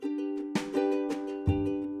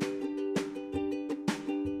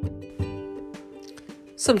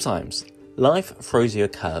Sometimes life throws you a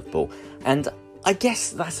curveball, and I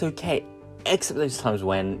guess that's okay, except those times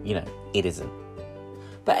when, it isn't.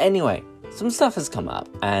 But anyway, some stuff has come up,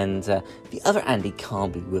 and the other Andy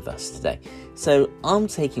can't be with us today. So I'm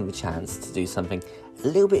taking the chance to do something a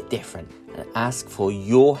little bit different and ask for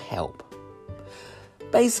your help.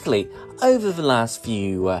 Basically, over the last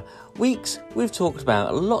few weeks, we've talked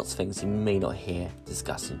about lots of things you may not hear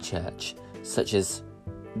discussed in church, such as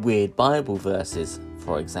weird Bible verses,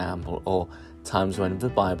 for example, or times when the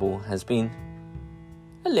Bible has been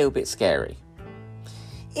a little bit scary.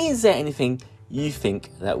 Is there anything you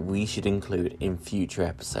think that we should include in future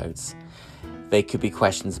episodes? They could be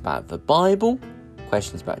questions about the Bible,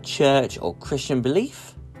 questions about church or Christian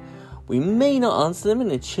belief. We may not answer them in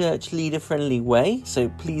a church leader-friendly way, so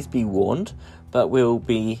please be warned, but we'll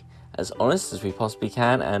be as honest as we possibly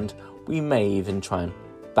can, and we may even try and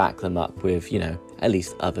back them up with, at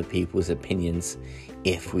least other people's opinions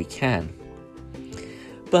if we can.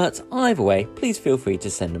 But either way, please feel free to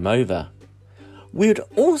send them over. We would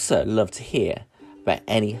also love to hear about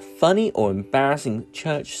any funny or embarrassing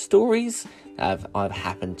church stories that have either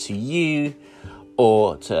happened to you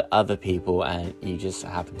or to other people and you just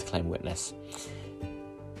happen to claim witness.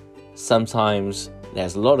 Sometimes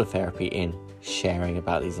there's a lot of therapy in sharing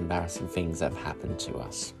about these embarrassing things that have happened to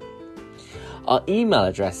us. Our email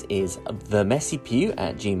address is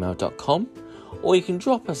themessypew@gmail.com, or you can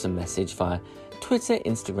drop us a message via Twitter,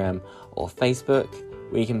 Instagram, or Facebook.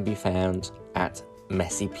 We can be found at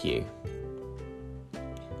messypew.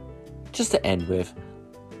 Just to end with,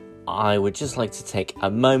 I would just like to take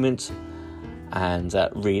a moment and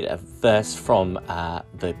read a verse from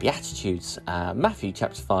the Beatitudes, Matthew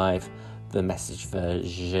chapter 5, the Message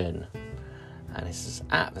version. And this is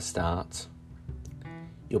at the start.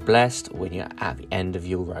 You're blessed when you're at the end of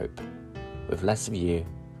your rope. With less of you,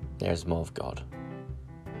 there is more of God.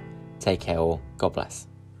 Take care all. God bless.